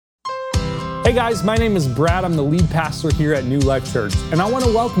Hey guys, my name is Brad. I'm the lead pastor here at New Life Church, and I want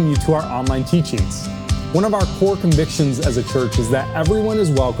to welcome you to our online teachings. One of our core convictions as a church is that everyone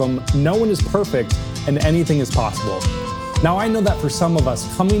is welcome, no one is perfect, and anything is possible. Now, I know that for some of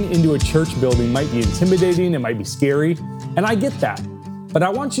us, coming into a church building might be intimidating, it might be scary, and I get that. But I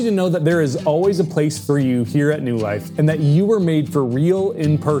want you to know that there is always a place for you here at New Life, and that you were made for real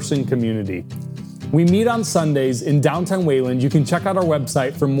in-person community. We meet on Sundays in downtown Wayland. You can check out our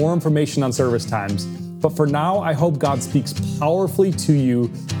website for more information on service times. But for now, I hope God speaks powerfully to you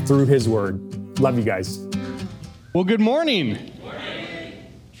through His Word. Love you guys. Well, good morning.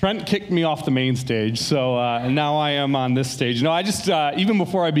 Trent kicked me off the main stage, so now I am on this stage. No, I just, even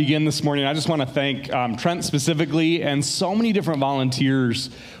before I begin this morning, I just want to thank Trent specifically and so many different volunteers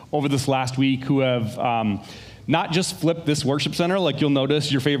over this last week who have not just flipped this worship center. Like you'll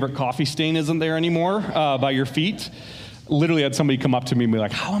notice your favorite coffee stain isn't there anymore by your feet. Literally had somebody come up to me and be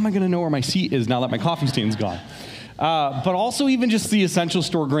like, how am I going to know where my seat is now that my coffee stain's gone? But also even just the Essential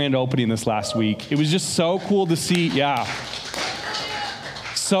Store grand opening this last week. It was just so cool to see,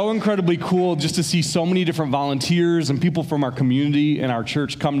 so incredibly cool just to see so many different volunteers and people from our community and our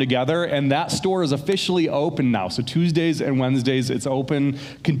church come together. And that store is officially open now. So Tuesdays and Wednesdays, it's open.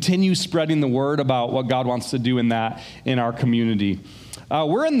 Continue spreading the word about what God wants to do in our community.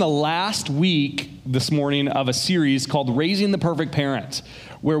 We're in the last week this morning of a series called Raising the Perfect Parent,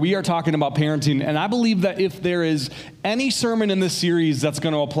 where we are talking about parenting. And I believe that if there is any sermon in this series that's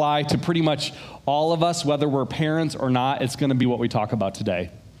going to apply to pretty much all of us, whether we're parents or not, it's going to be what we talk about today.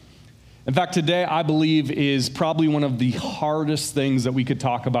 In fact, today, I believe, is probably one of the hardest things that we could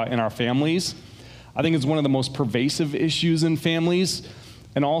talk about in our families. I think it's one of the most pervasive issues in families,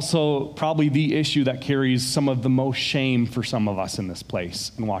 and also probably the issue that carries some of the most shame for some of us in this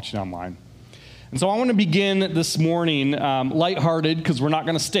place and watching online. And so I want to begin this morning lighthearted, because we're not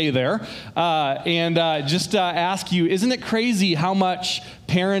going to stay there, and just ask you, isn't it crazy how much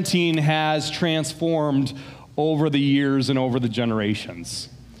parenting has transformed over the years and over the generations?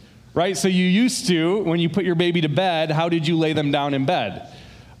 Right? So you used to, when you put your baby to bed, how did you lay them down in bed?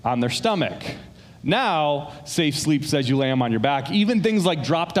 On their stomach. Now, Safe Sleep says you lay them on your back. Even things like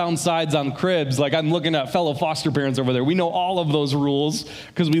drop-down sides on cribs, like I'm looking at fellow foster parents over there. We know all of those rules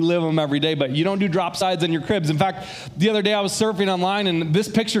because we live them every day, but you don't do drop sides on your cribs. In fact, the other day I was surfing online, and this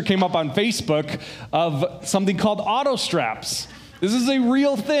picture came up on Facebook of something called auto straps. This is a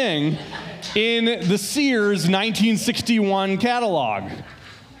real thing in the Sears 1961 catalog.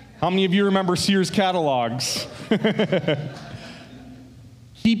 How many of you remember Sears catalogs?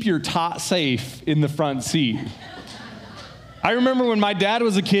 Keep your tot safe in the front seat. I remember when my dad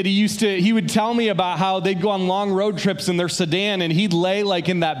was a kid, he would tell me about how they'd go on long road trips in their sedan, and he'd lay like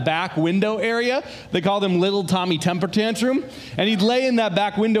in that back window area. They called him Little Tommy Temper Tantrum. And he'd lay in that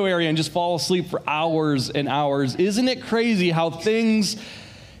back window area and just fall asleep for hours and hours. Isn't it crazy how things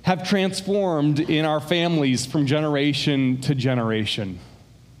have transformed in our families from generation to generation?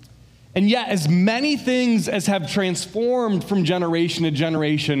 And yet, as many things as have transformed from generation to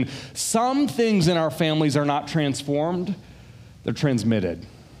generation, some things in our families are not transformed, they're transmitted.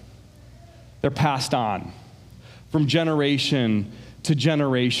 They're passed on from generation to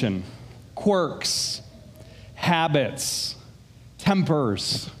generation. Quirks, habits,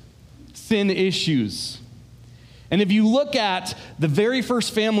 tempers, sin issues. And if you look at the very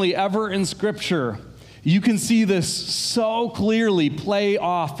first family ever in Scripture, you can see this so clearly play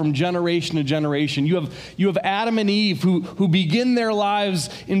off from generation to generation. You have Adam and Eve who begin their lives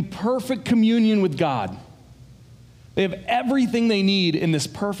in perfect communion with God. They have everything they need in this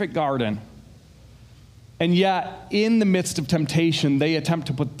perfect garden. And yet, in the midst of temptation, they attempt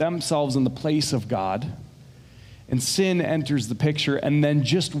to put themselves in the place of God. And sin enters the picture. And then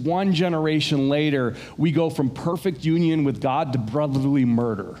just one generation later, we go from perfect union with God to brotherly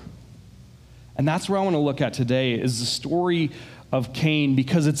murder. And that's where I want to look at today is the story of Cain,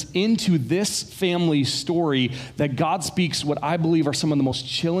 because it's into this family story that God speaks what I believe are some of the most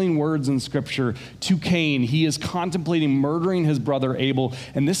chilling words in Scripture to Cain. He is contemplating murdering his brother Abel,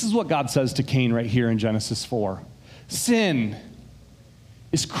 and this is what God says to Cain right here in Genesis 4. Sin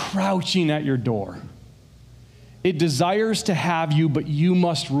is crouching at your door. It desires to have you, but you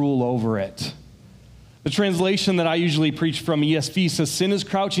must rule over it. The translation that I usually preach from, ESV, says, sin is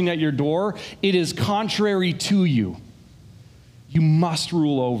crouching at your door. It is contrary to you. You must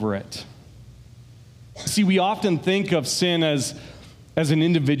rule over it. See, we often think of sin as an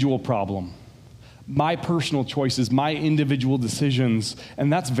individual problem. My personal choices, my individual decisions,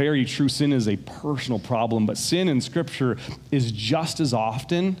 and that's very true. Sin is a personal problem, but sin in Scripture is just as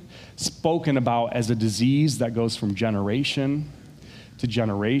often spoken about as a disease that goes from generation to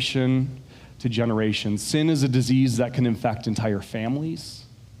generation to generation. Sin is a disease that can infect entire families,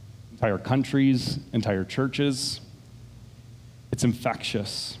 entire countries, entire churches. It's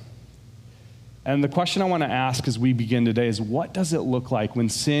infectious. And the question I want to ask as we begin today is, what does it look like when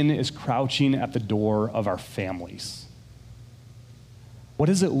sin is crouching at the door of our families? What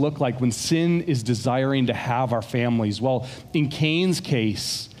does it look like when sin is desiring to have our families? Well, in Cain's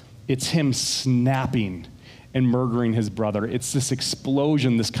case, it's him snapping and murdering his brother. It's this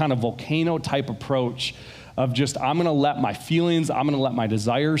explosion, this kind of volcano-type approach of just, I'm going to let my feelings, I'm going to let my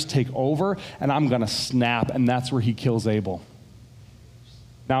desires take over, and I'm going to snap, and that's where he kills Abel.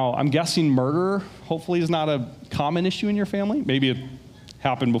 Now, I'm guessing murder hopefully is not a common issue in your family. Maybe it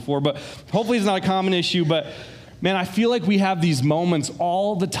happened before, but hopefully it's not a common issue. But man, I feel like we have these moments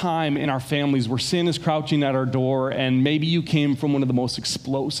all the time in our families where sin is crouching at our door, and maybe you came from one of the most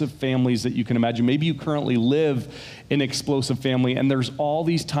explosive families that you can imagine. Maybe you currently live in an explosive family, and there's all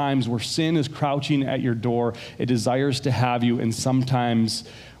these times where sin is crouching at your door. It desires to have you, and sometimes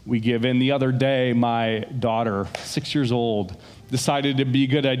we give in. The other day, my daughter, 6 years old, decided it'd be a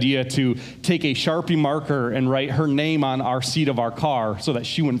good idea to take a Sharpie marker and write her name on our seat of our car so that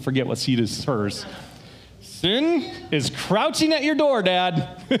she wouldn't forget what seat is hers. Sin is crouching at your door,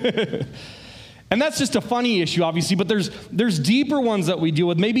 Dad. And that's just a funny issue, obviously, but there's deeper ones that we deal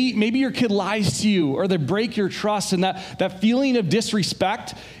with. Maybe your kid lies to you, or they break your trust, and that feeling of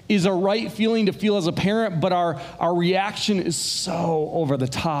disrespect is a right feeling to feel as a parent, but our reaction is so over the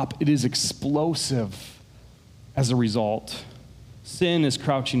top. It is explosive as a result. Sin is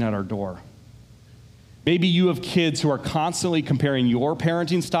crouching at our door. Maybe you have kids who are constantly comparing your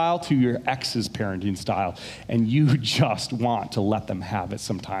parenting style to your ex's parenting style, and you just want to let them have it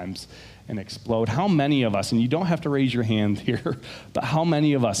sometimes and explode. How many of us, and you don't have to raise your hand here, but how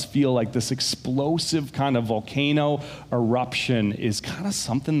many of us feel like this explosive kind of volcano eruption is kind of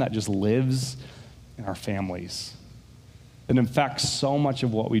something that just lives in our families? It infects so much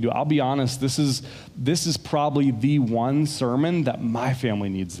of what we do. I'll be honest, this is probably the one sermon that my family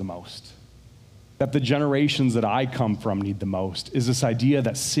needs the most, that the generations that I come from need the most, is this idea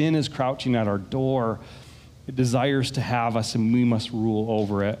that sin is crouching at our door. It desires to have us, and we must rule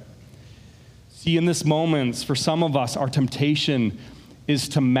over it. See, in this moment, for some of us, our temptation is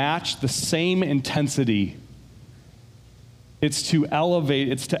to match the same intensity. It's to elevate,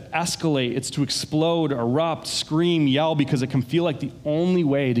 it's to escalate, it's to explode, erupt, scream, yell, because it can feel like the only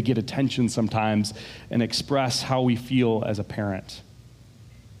way to get attention sometimes and express how we feel as a parent.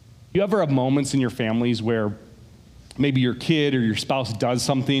 You ever have moments in your families where maybe your kid or your spouse does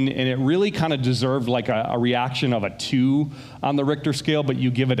something and it really kind of deserved like a reaction of a 2 on the Richter scale, but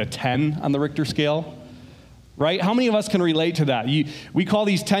you give it a 10 on the Richter scale? Right? How many of us can relate to that? We call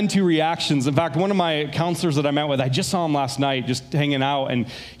these 10-2 reactions. In fact, one of my counselors that I met with, I just saw him last night, just hanging out, and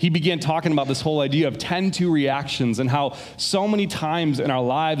he began talking about this whole idea of 10-2 reactions and how so many times in our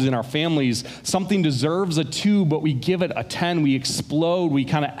lives, in our families, something deserves a 2, but we give it a 10. We explode. We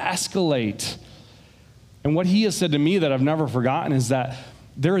kind of escalate. And what he has said to me that I've never forgotten is that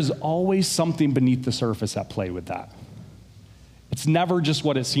there is always something beneath the surface at play with that. It's never just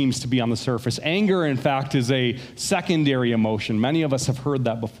what it seems to be on the surface. Anger, in fact, is a secondary emotion. Many of us have heard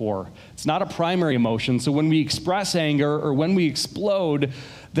that before. It's not a primary emotion. So when we express anger or when we explode,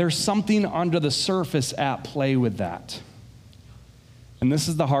 there's something under the surface at play with that. And this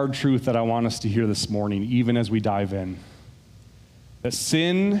is the hard truth that I want us to hear this morning, even as we dive in. That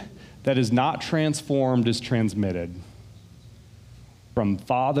sin that is not transformed is transmitted from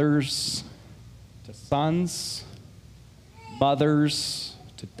fathers to sons, mothers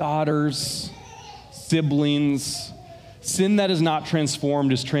to daughters, siblings. Sin that is not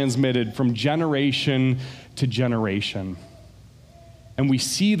transformed is transmitted from generation to generation. And we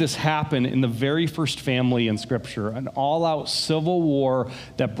see this happen in the very first family in Scripture, an all-out civil war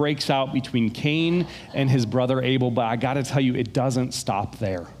that breaks out between Cain and his brother Abel. But I got to tell you, it doesn't stop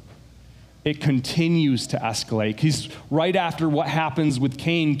there. It continues to escalate. He's right after what happens with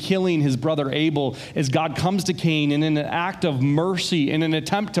Cain killing his brother Abel, as God comes to Cain and in an act of mercy, in an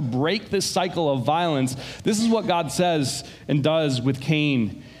attempt to break this cycle of violence, this is what God says and does with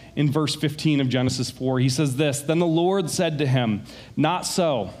Cain in verse 15 of Genesis 4. He says this, "Then the Lord said to him, 'Not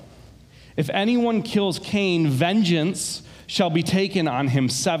so. If anyone kills Cain, vengeance shall be taken on him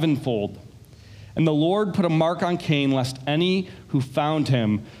sevenfold.' And the Lord put a mark on Cain, lest any who found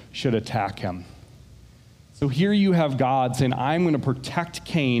him should attack him." So here you have God saying, I'm going to protect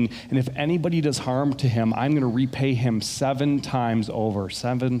Cain, and if anybody does harm to him, I'm going to repay him 7 times over,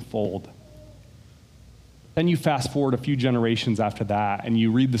 sevenfold. Then you fast forward a few generations after that, and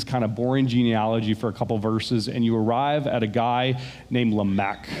you read this kind of boring genealogy for a couple verses, and you arrive at a guy named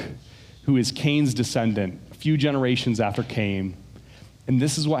Lamech. who is Cain's descendant, a few generations after Cain. And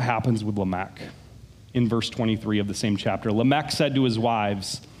this is what happens with Lamech in verse 23 of the same chapter. Lamech said to his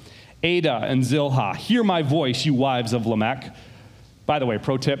wives, Adah and Zillah, hear my voice, you wives of Lamech. By the way,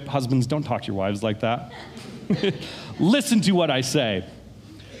 pro tip, husbands, don't talk to your wives like that. Listen to what I say.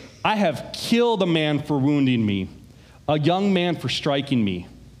 I have killed a man for wounding me, a young man for striking me.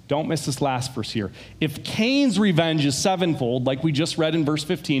 Don't miss this last verse here. If Cain's revenge is sevenfold, like we just read in verse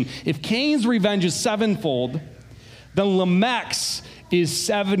 15, if Cain's revenge is sevenfold, then Lamech's is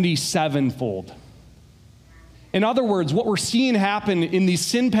 77-fold. In other words, what we're seeing happen in these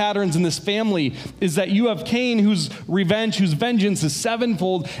sin patterns in this family is that you have Cain whose vengeance is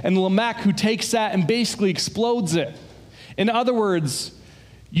sevenfold, and Lamech who takes that and basically explodes it. In other words,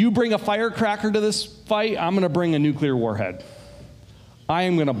 you bring a firecracker to this fight, I'm going to bring a nuclear warhead. I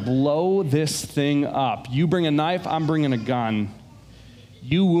am going to blow this thing up. You bring a knife, I'm bringing a gun.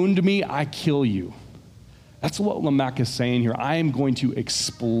 You wound me, I kill you. That's what Lamech is saying here. I am going to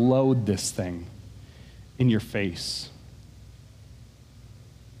explode this thing in your face.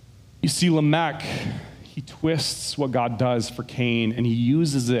 You see, Lamech, he twists what God does for Cain, and he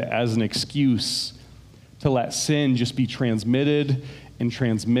uses it as an excuse to let sin just be transmitted and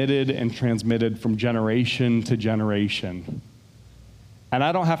transmitted and transmitted from generation to generation. And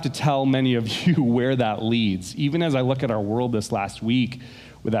I don't have to tell many of you where that leads. Even as I look at our world this last week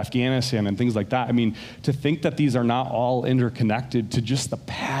with Afghanistan and things like that, I mean, to think that these are not all interconnected to just the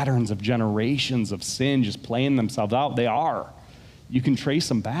patterns of generations of sin just playing themselves out, they are. You can trace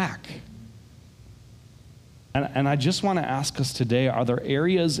them back. And I just want to ask us today, are there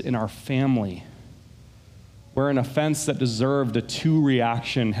areas in our family where an offense that deserved a 2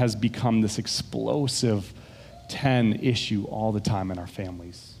 reaction has become this explosive 10 issue all the time in our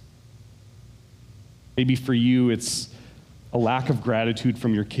families? Maybe for you, it's a lack of gratitude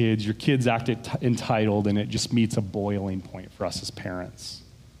from your kids. Your kids act entitled, and it just meets a boiling point for us as parents.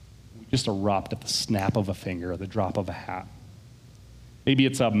 We just erupt at the snap of a finger, or the drop of a hat. Maybe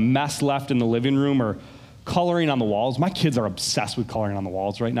it's a mess left in the living room or coloring on the walls. My kids are obsessed with coloring on the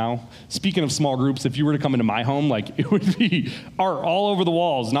walls right now. Speaking of small groups, if you were to come into my home, like, it would be art all over the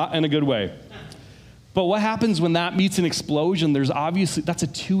walls, not in a good way. But what happens when that meets an explosion? There's obviously, that's a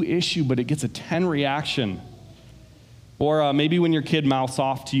 2 issue, but it gets a 10 reaction. Or maybe when your kid mouths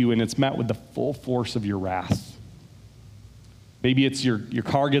off to you and it's met with the full force of your wrath. Maybe it's your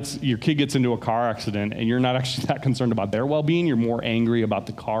kid gets into a car accident and you're not actually that concerned about their well-being. You're more angry about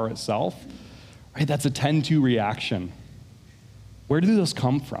the car itself. Right? That's a 10-2 reaction. Where do those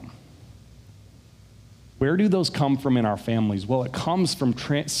come from? Where do those come from in our families? Well, it comes from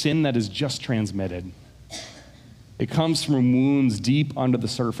sin that is just transmitted. It comes from wounds deep under the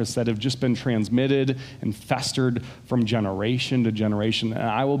surface that have just been transmitted and festered from generation to generation. And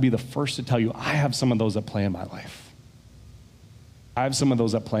I will be the first to tell you, I have some of those at play in my life. I have some of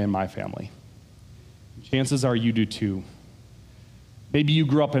those at play in my family. Chances are you do too. Maybe you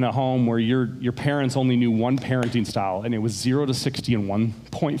grew up in a home where your parents only knew one parenting style, and it was 0 to 60 in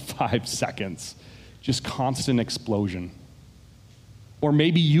 1.5 seconds. Just constant explosion. Or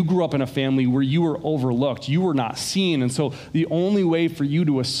maybe you grew up in a family where you were overlooked, you were not seen, and so the only way for you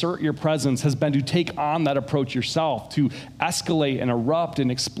to assert your presence has been to take on that approach yourself, to escalate and erupt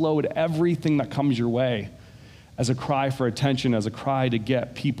and explode everything that comes your way as a cry for attention, as a cry to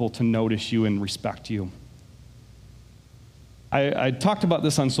get people to notice you and respect you. I talked about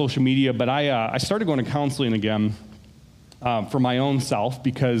this on social media, but I started going to counseling again for my own self,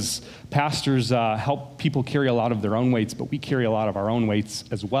 because pastors help people carry a lot of their own weights, but we carry a lot of our own weights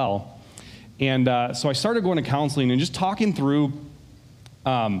as well. And so I started going to counseling and just talking through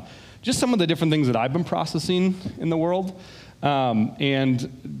just some of the different things that I've been processing in the world.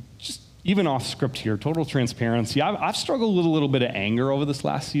 And just even off script here, total transparency, I've struggled with a little bit of anger over this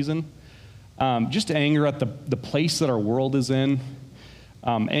last season. Just anger at the place that our world is in.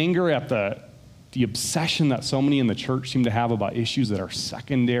 Anger at the obsession that so many in the church seem to have about issues that are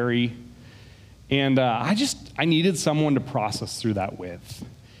secondary. And I needed someone to process through that with.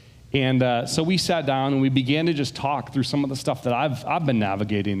 And so we sat down and we began to just talk through some of the stuff that I've been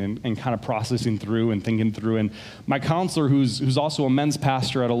navigating and kind of processing through and thinking through. And my counselor, who's also a men's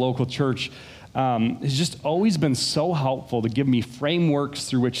pastor at a local church, has just always been so helpful to give me frameworks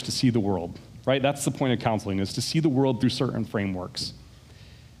through which to see the world, right? That's the point of counseling, is to see the world through certain frameworks.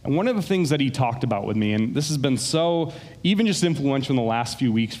 And one of the things that he talked about with me, and this has been so even just influential in the last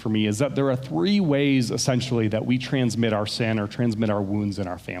few weeks for me, is that there are 3 ways, essentially, that we transmit our sin or transmit our wounds in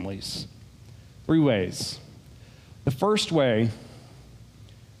our families. 3 ways. The first way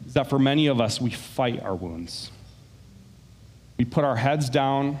is that for many of us, we fight our wounds. We put our heads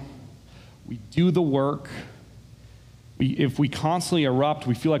down, We do the work. If we constantly erupt,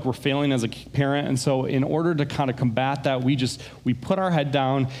 we feel like we're failing as a parent. And so in order to kind of combat that, we put our head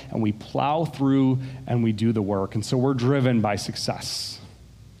down and we plow through and we do the work. And so we're driven by success.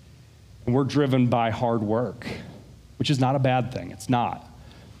 And we're driven by hard work, which is not a bad thing. It's not.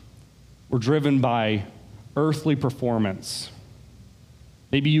 We're driven by earthly performance.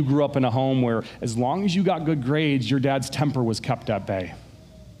 Maybe you grew up in a home where as long as you got good grades, your dad's temper was kept at bay.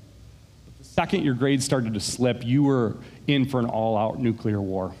 But the second your grades started to slip, you were in for an all-out nuclear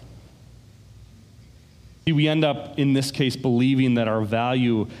war. See, we end up, in this case, believing that our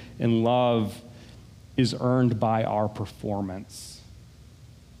value and love is earned by our performance.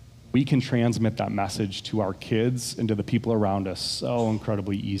 We can transmit that message to our kids and to the people around us so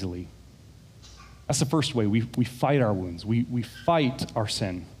incredibly easily. That's the first way. We fight our wounds. We fight our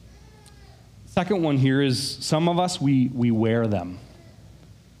sin. Second one here is some of us, we wear them.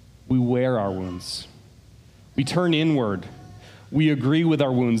 We wear our wounds. We turn inward. We agree with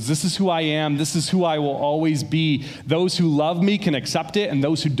our wounds. This is who I am. This is who I will always be. Those who love me can accept it, and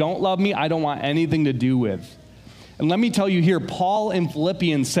those who don't love me, I don't want anything to do with. And let me tell you here, Paul in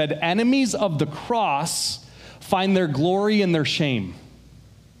Philippians said, enemies of the cross find their glory in their shame.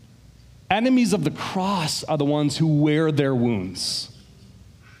 Enemies of the cross are the ones who wear their wounds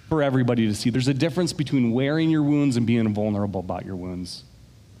for everybody to see. There's a difference between wearing your wounds and being vulnerable about your wounds.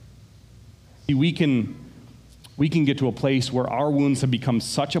 See, we can get to a place where our wounds have become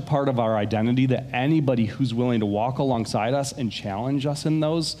such a part of our identity that anybody who's willing to walk alongside us and challenge us in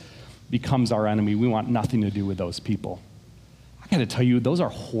those becomes our enemy. We want nothing to do with those people. I got to tell you, those are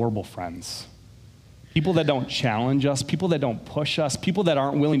horrible friends. People that don't challenge us, people that don't push us, people that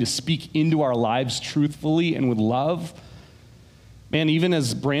aren't willing to speak into our lives truthfully and with love. Man, even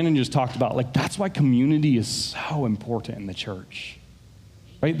as Brandon just talked about, like that's why community is so important in the church.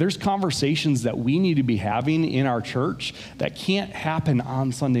 Right? There's conversations that we need to be having in our church that can't happen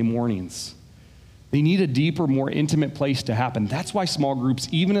on Sunday mornings. They need a deeper, more intimate place to happen. That's why small groups,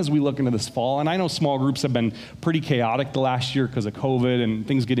 even as we look into this fall, and I know small groups have been pretty chaotic the last year because of COVID and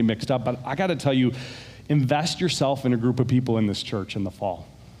things getting mixed up, but I got to tell you, invest yourself in a group of people in this church in the fall.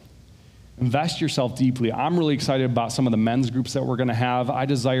 Invest yourself deeply. I'm really excited about some of the men's groups that we're going to have. I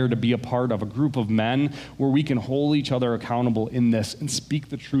desire to be a part of a group of men where we can hold each other accountable in this and speak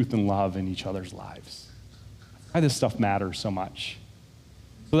the truth and love in each other's lives. That's why this stuff matters so much.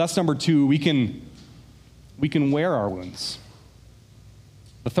 So that's number two. We can wear our wounds.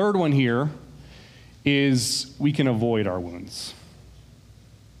 The third one here is we can avoid our wounds.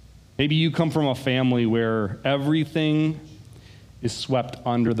 Maybe you come from a family where everything is swept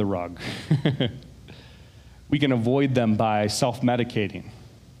under the rug. We can avoid them by self-medicating,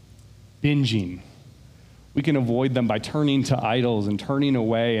 binging. We can avoid them by turning to idols and turning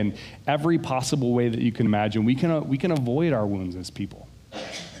away, and every possible way that you can imagine. We can avoid our wounds as people.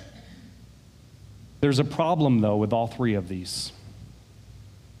 There's a problem, though, with all three of these.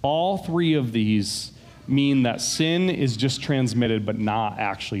 All three of these mean that sin is just transmitted but not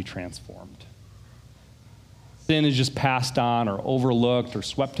actually transformed. Sin is just passed on or overlooked or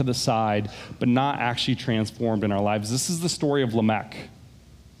swept to the side, but not actually transformed in our lives. This is the story of Lamech.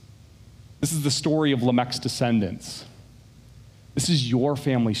 This is the story of Lamech's descendants. This is your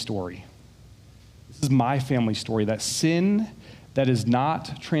family story. This is my family story, that sin that is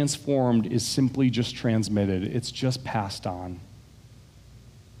not transformed is simply just transmitted. It's just passed on.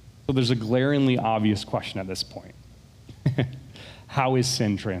 So there's a glaringly obvious question at this point. How is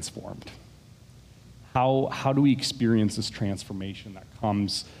sin transformed? How do we experience this transformation that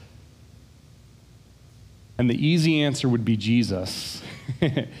comes? And the easy answer would be Jesus.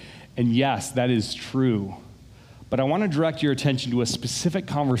 And yes, that is true. But I want to direct your attention to a specific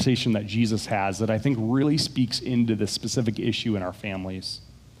conversation that Jesus has that I think really speaks into this specific issue in our families.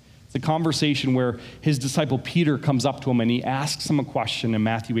 It's a conversation where his disciple Peter comes up to him and he asks him a question in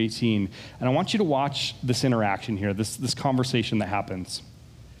Matthew 18. And I want you to watch this interaction here, this conversation that happens.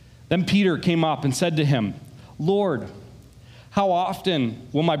 Then Peter came up and said to him, "Lord, how often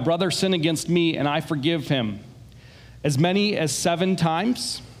will my brother sin against me and I forgive him? As many as 7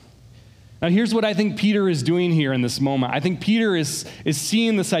 times?" Now, here's what I think Peter is doing here in this moment. I think Peter is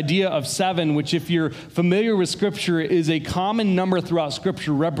seeing this idea of 7, which, if you're familiar with Scripture, is a common number throughout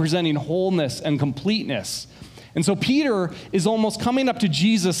Scripture representing wholeness and completeness. And so Peter is almost coming up to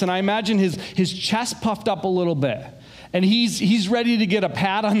Jesus, and I imagine his chest puffed up a little bit. And he's ready to get a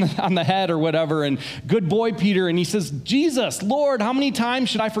pat on the head or whatever, and good boy, Peter. And he says, "Jesus, Lord, how many times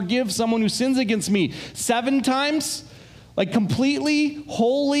should I forgive someone who sins against me? 7 times? Like completely,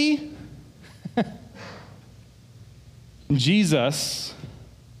 wholly?"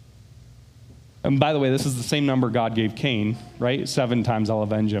 And by the way, this is the same number God gave Cain, right? 7 times I'll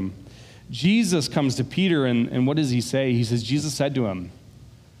avenge him. Jesus comes to Peter, and what does he say? He says, Jesus said to him,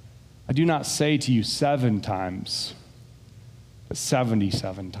 I do not say to you 7 times, but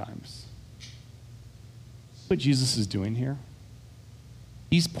 77 times. What Jesus is doing here?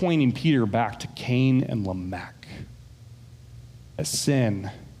 He's pointing Peter back to Cain and Lamech, a sin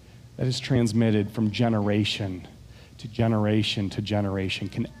that is transmitted from generation to generation to generation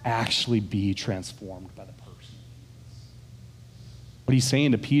can actually be transformed by the person. What he's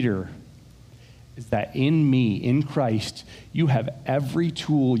saying to Peter is that in me, in Christ, you have every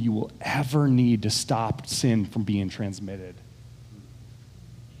tool you will ever need to stop sin from being transmitted.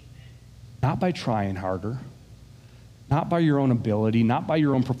 Not by trying harder, not by your own ability, not by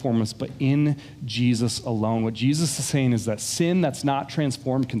your own performance, but in Jesus alone. What Jesus is saying is that sin that's not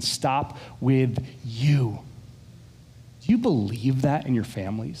transformed can stop with you. Do you believe that in your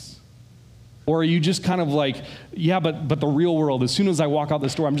families? Or are you just kind of like, yeah, but the real world, as soon as I walk out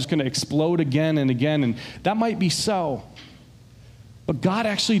this door, I'm just going to explode again and again, and that might be so. But God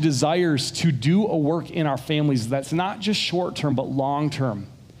actually desires to do a work in our families that's not just short-term, but long-term.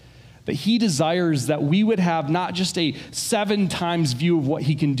 That he desires that we would have not just a 7 times view of what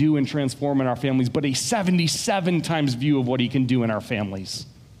he can do and transform in our families, but a 77 times view of what he can do in our families.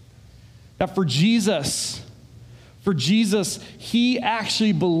 That for Jesus, he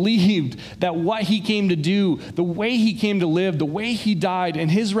actually believed that what he came to do, the way he came to live, the way he died, and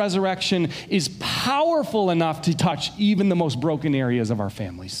his resurrection is powerful enough to touch even the most broken areas of our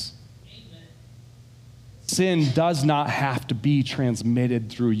families. Sin does not have to be transmitted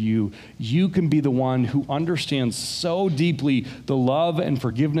through you. You can be the one who understands so deeply the love and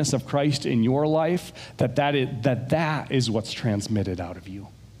forgiveness of Christ in your life that is what's transmitted out of you.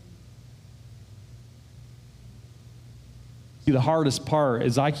 See, the hardest part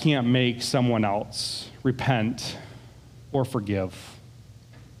is I can't make someone else repent or forgive.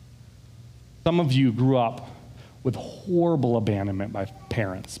 Some of you grew up with horrible abandonment by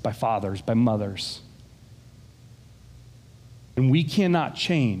parents, by fathers, by mothers. And we cannot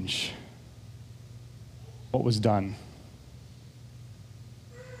change what was done.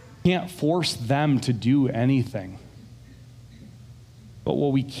 Can't force them to do anything. But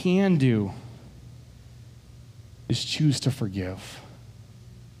what we can do is choose to forgive.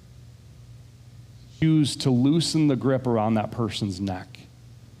 Choose to loosen the grip around that person's neck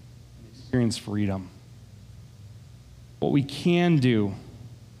and experience freedom. What we can do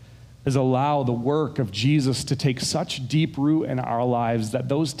is allow the work of Jesus to take such deep root in our lives that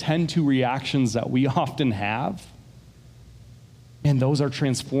those 10-2 reactions that we often have, and those are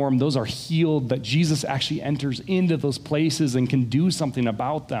transformed, those are healed, that Jesus actually enters into those places and can do something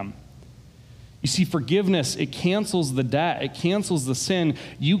about them. You see, forgiveness, it cancels the debt, it cancels the sin.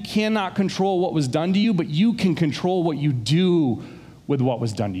 You cannot control what was done to you, but you can control what you do with what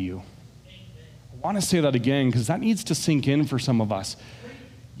was done to you. I want to say that again because that needs to sink in for some of us.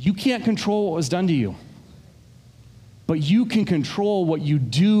 You can't control what was done to you, but you can control what you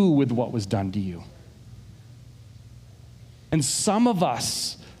do with what was done to you. And some of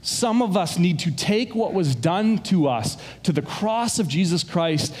us need to take what was done to us to the cross of Jesus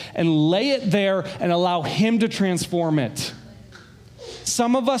Christ and lay it there and allow him to transform it.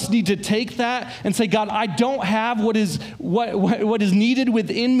 Some of us need to take that and say, God, I don't have what is needed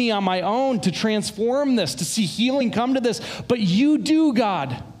within me on my own to transform this, to see healing come to this, but you do,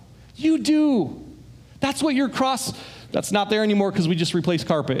 God. You do. That's what your cross, that's not there anymore because we just replaced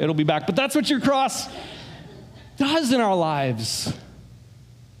carpet. It'll be back, but that's what your cross does in our lives. It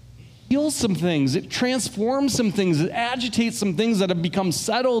heals some things. It transforms some things. It agitates some things that have become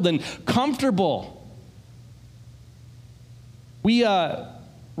settled and comfortable. We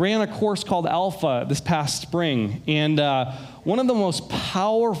ran a course called Alpha this past spring, and one of the most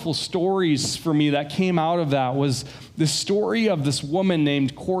powerful stories for me that came out of that was the story of this woman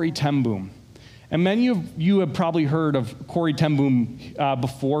named Corrie ten Boom. And many of you have probably heard of Corrie ten Boom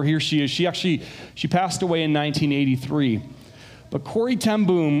before. Here she is. She passed away in 1983. But Corrie ten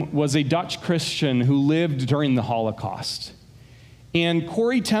Boom was a Dutch Christian who lived during the Holocaust. And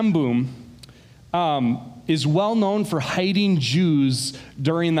Corrie ten Boom is well known for hiding Jews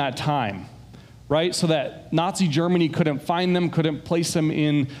during that time, right? So that Nazi Germany couldn't find them, couldn't place them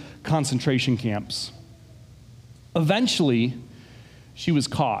in concentration camps. Eventually, she was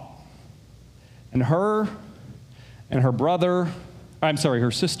caught. And her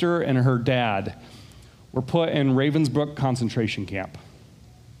sister and her dad were put in Ravensbrück concentration camp.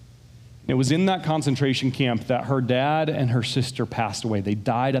 It was in that concentration camp that her dad and her sister passed away. They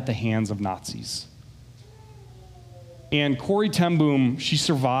died at the hands of Nazis. And Corrie ten Boom, she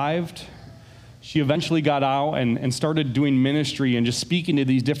survived She eventually got out and started doing ministry and just speaking to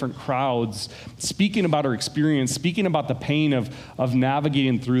these different crowds, speaking about her experience, speaking about the pain of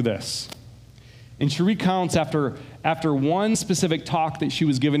navigating through this. And she recounts after one specific talk that she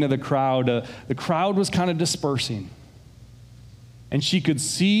was giving to the crowd was kind of dispersing. And she could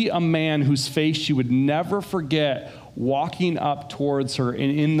see a man whose face she would never forget walking up towards her.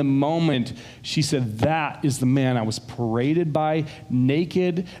 And in the moment, she said, "That is the man I was paraded by,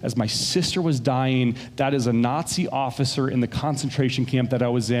 naked, as my sister was dying. That is a Nazi officer in the concentration camp that I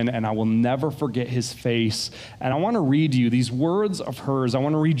was in, and I will never forget his face." And I want to read you these words of hers. I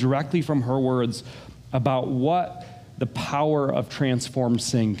want to read directly from her words about what the power of transformed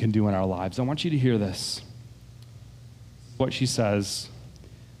sin can do in our lives. I want you to hear this. What she says.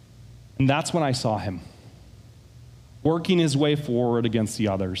 "And that's when I saw him, working his way forward against the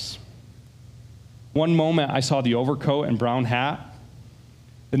others. One moment I saw the overcoat and brown hat,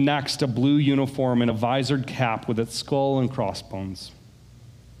 the next a blue uniform and a visored cap with its skull and crossbones.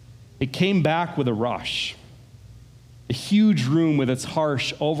 It came back with a rush. A huge room with its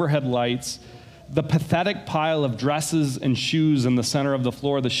harsh overhead lights, the pathetic pile of dresses and shoes in the center of the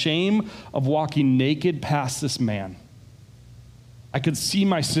floor, the shame of walking naked past this man. I could see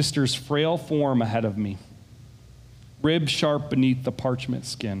my sister's frail form ahead of me, ribs sharp beneath the parchment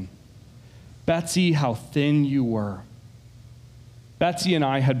skin. Betsy, how thin you were." Betsy and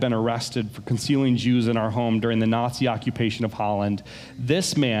I had been arrested for concealing Jews in our home during the Nazi occupation of Holland.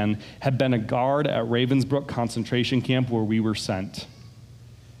 This man had been a guard at Ravensbrück concentration camp where we were sent.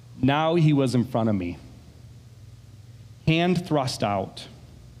 Now he was in front of me, hand thrust out.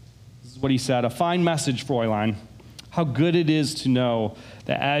 This is what he said: "A fine message, Fräulein. How good it is to know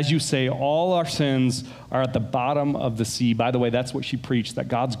that, as you say, all our sins are at the bottom of the sea." By the way, that's what she preached, that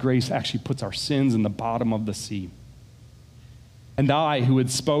God's grace actually puts our sins in the bottom of the sea. "And I, who had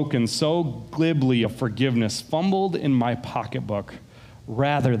spoken so glibly of forgiveness, fumbled in my pocketbook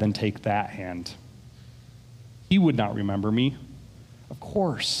rather than take that hand. He would not remember me. Of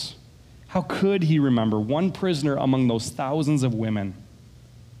course. How could he remember one prisoner among those thousands of women?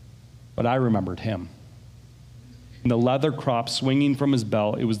 But I remembered him. And the leather crop swinging from his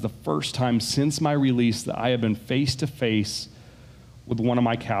belt, it was the first time since my release that I had been face to face with one of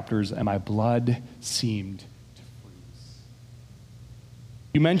my captors, and my blood seemed to freeze."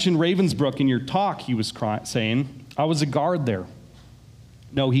 "You mentioned Ravensbrück in your talk," he was saying. "I was a guard there."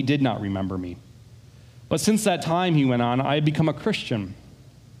 No, he did not remember me. "But since that time," he went on, "I had become a Christian.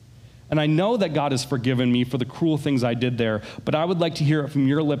 And I know that God has forgiven me for the cruel things I did there, but I would like to hear it from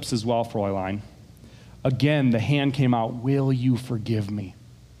your lips as well, Fräulein." Again, the hand came out, "Will you forgive me?"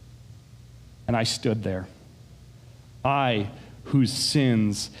 And I stood there. I, whose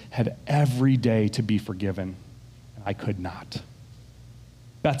sins had every day to be forgiven, and I could not.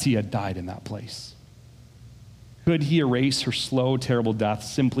 Betsy had died in that place. Could he erase her slow, terrible death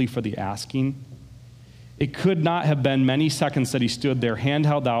simply for the asking? It could not have been many seconds that he stood there, hand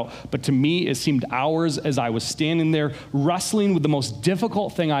held out, but to me it seemed hours as I was standing there wrestling with the most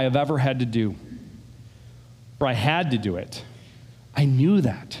difficult thing I have ever had to do. For I had to do it. I knew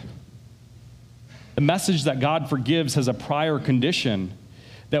that. The message that God forgives has a prior condition,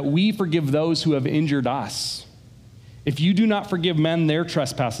 that we forgive those who have injured us. If you do not forgive men their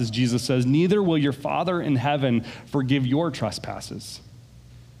trespasses, Jesus says, neither will your Father in heaven forgive your trespasses.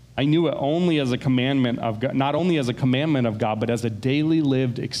 I knew it only as a commandment of God, not only as a commandment of God, but as a daily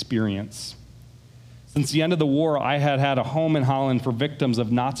lived experience. Since the end of the war, I had had a home in Holland for victims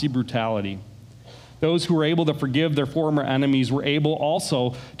of Nazi brutality. Those who were able to forgive their former enemies were able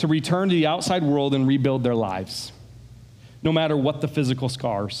also to return to the outside world and rebuild their lives, no matter what the physical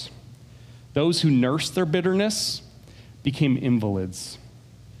scars. Those who nursed their bitterness became invalids.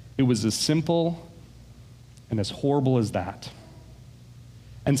 It was as simple and as horrible as that.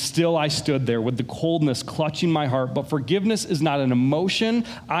 And still I stood there with the coldness clutching my heart. But forgiveness is not an emotion.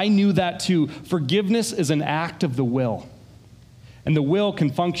 I knew that too. Forgiveness is an act of the will. And the will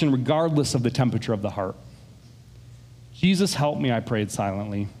can function regardless of the temperature of the heart. Jesus, help me, I prayed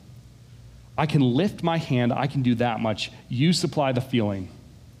silently. I can lift my hand. I can do that much. You supply the feeling.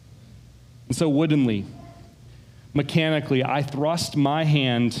 And so woodenly, mechanically, I thrust my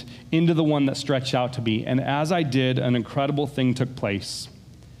hand into the one that stretched out to me. And as I did, an incredible thing took place.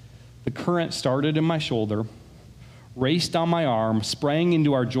 The current started in my shoulder, raced down my arm, sprang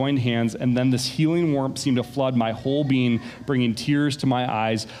into our joined hands, and then this healing warmth seemed to flood my whole being, bringing tears to my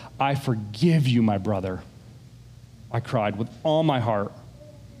eyes. I forgive you, my brother, I cried with all my heart.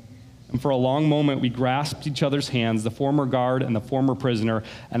 And for a long moment, we grasped each other's hands, the former guard and the former prisoner,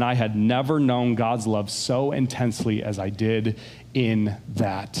 and I had never known God's love so intensely as I did in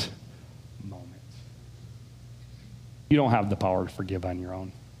that moment. You don't have the power to forgive on your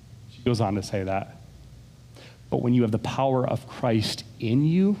own. She goes on to say that. But when you have the power of Christ in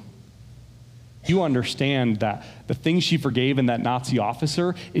you, you understand that the thing she forgave in that Nazi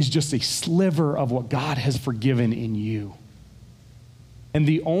officer is just a sliver of what God has forgiven in you. And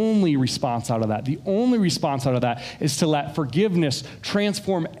the only response out of that is to let forgiveness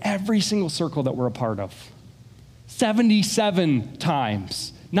transform every single circle that we're a part of. 77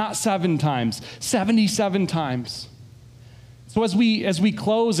 times, not 7 times, 77 times. So as we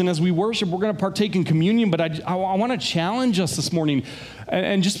close and as we worship, we're going to partake in communion, but I want to challenge us this morning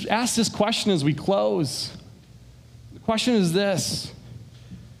and just ask this question as we close. The question is this: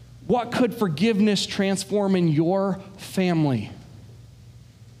 what could forgiveness transform in your family?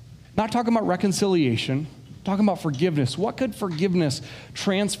 Not talking about reconciliation, talking about forgiveness. What could forgiveness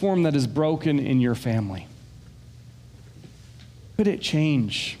transform that is broken in your family? Could it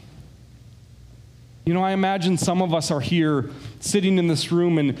change? You know, I imagine some of us are here sitting in this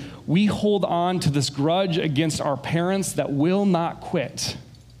room and we hold on to this grudge against our parents that will not quit.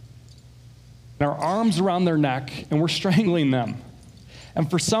 And our arms around their neck and we're strangling them.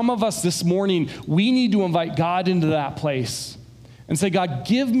 And for some of us this morning, we need to invite God into that place and say, God,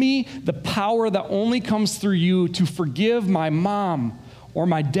 give me the power that only comes through you to forgive my mom or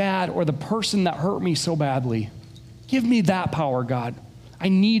my dad or the person that hurt me so badly. Give me that power, God. I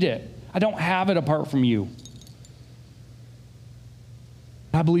need it. I don't have it apart from you.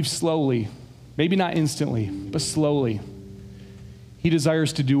 I believe slowly, maybe not instantly, but slowly, he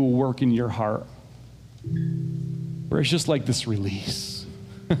desires to do a work in your heart where it's just like this release.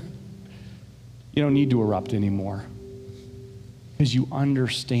 You don't need to erupt anymore because you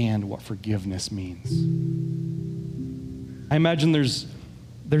understand what forgiveness means. I imagine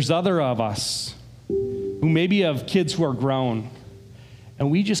there's other of us who maybe have kids who are grown, and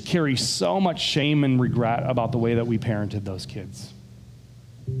we just carry so much shame and regret about the way that we parented those kids.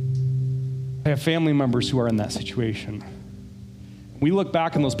 I have family members who are in that situation. We look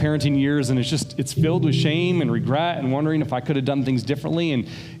back on those parenting years and it's filled with shame and regret and wondering if I could have done things differently. And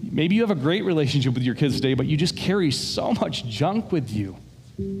maybe you have a great relationship with your kids today, but you just carry so much junk with you.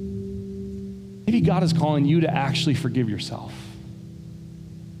 Maybe God is calling you to actually forgive yourself.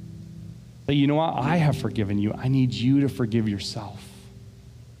 Say, you know what? I have forgiven you. I need you to forgive yourself.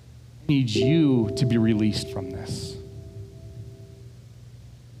 I need you to be released from this.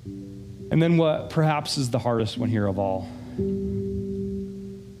 And then what perhaps is the hardest one here of all.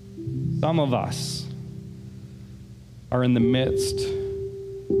 Some of us are in the midst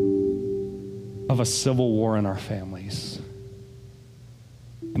of a civil war in our families.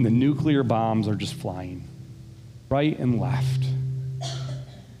 And the nuclear bombs are just flying right and left.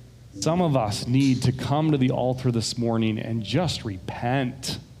 Some of us need to come to the altar this morning and just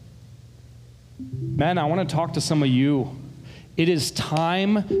repent. Men, I want to talk to some of you. It is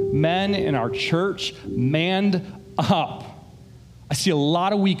time, men in our church, manned up. I see a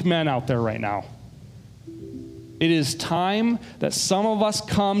lot of weak men out there right now. It is time that some of us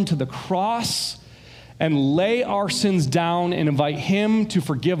come to the cross and lay our sins down and invite him to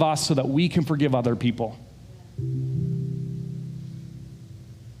forgive us so that we can forgive other people.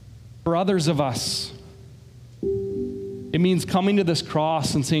 For others of us, it means coming to this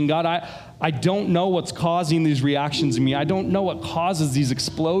cross and saying, God, I don't know what's causing these reactions in me. I don't know what causes these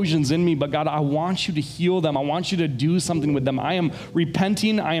explosions in me, but God, I want you to heal them. I want you to do something with them. I am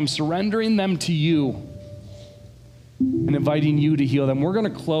repenting. I am surrendering them to you and inviting you to heal them. We're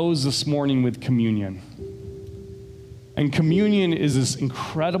going to close this morning with communion. And communion is this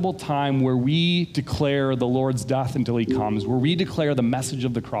incredible time where we declare the Lord's death until he comes, where we declare the message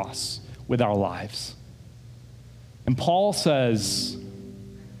of the cross with our lives. And Paul says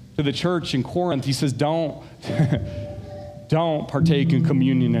to the church in Corinth, he says, don't partake in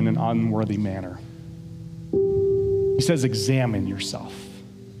communion in an unworthy manner. He says, examine yourself.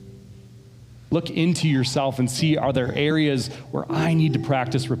 Look into yourself and see, are there areas where I need to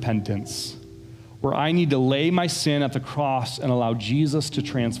practice repentance, where I need to lay my sin at the cross and allow Jesus to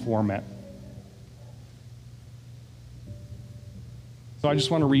transform it? So I just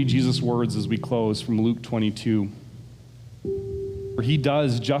want to read Jesus' words as we close from Luke 22, where he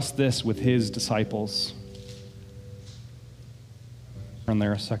does just this with his disciples. Turn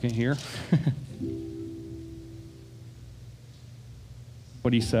there a second here.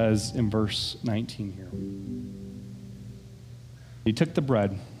 What he says in verse 19 here. He took the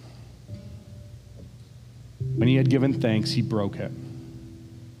bread. When he had given thanks, he broke it,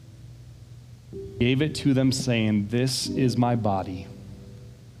 gave it to them, saying, "This is my body,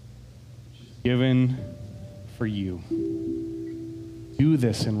 given for you. Do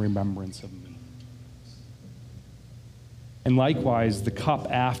this in remembrance of me." And likewise, the cup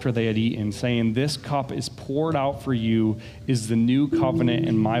after they had eaten, saying, "This cup is poured out for you, is the new covenant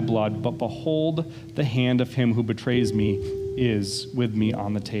in my blood. But behold, the hand of him who betrays me is with me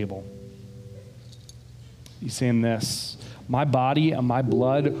on the table." He's saying this: my body and my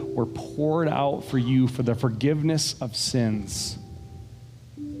blood were poured out for you for the forgiveness of sins.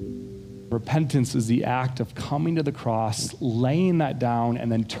 Repentance is the act of coming to the cross, laying that down,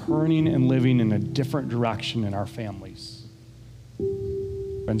 and then turning and living in a different direction in our families.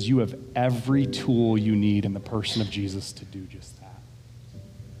 Friends, you have every tool you need in the person of Jesus to do just that.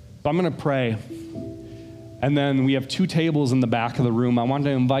 So I'm going to pray. And then we have 2 tables in the back of the room. I want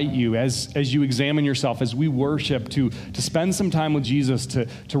to invite you, as you examine yourself, as we worship, to spend some time with Jesus, to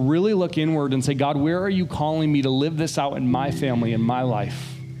really look inward and say, God, where are you calling me to live this out in my family, in my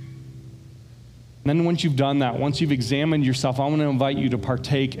life? And then once you've done that, once you've examined yourself, I want to invite you to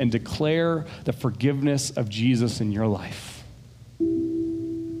partake and declare the forgiveness of Jesus in your life.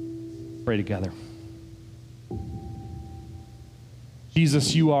 Pray together.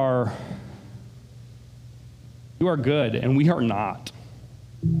 Jesus, you are good, and we are not.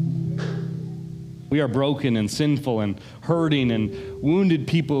 We are broken and sinful and hurting and wounded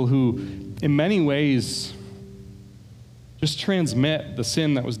people who, in many ways, just transmit the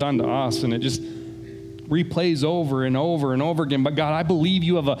sin that was done to us, and it just replays over and over and over again. But God, I believe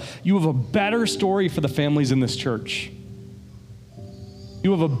you have a better story for the families in this church.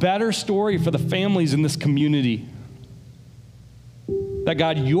 You have a better story for the families in this community. That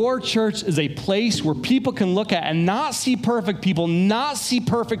God, your church is a place where people can look at and not see perfect people, not see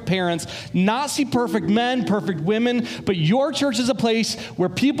perfect parents, not see perfect men, perfect women, but your church is a place where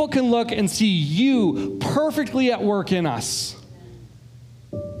people can look and see you perfectly at work in us.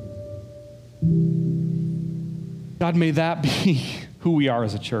 God, may that be who we are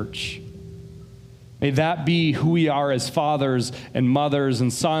as a church. May that be who we are as fathers and mothers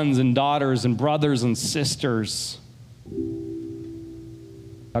and sons and daughters and brothers and sisters.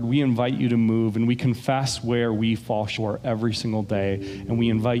 God, we invite you to move, and we confess where we fall short every single day, and we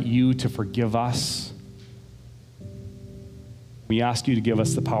invite you to forgive us. We ask you to give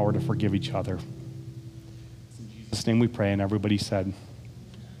us the power to forgive each other. In Jesus' name we pray, and everybody said,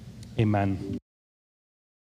 amen.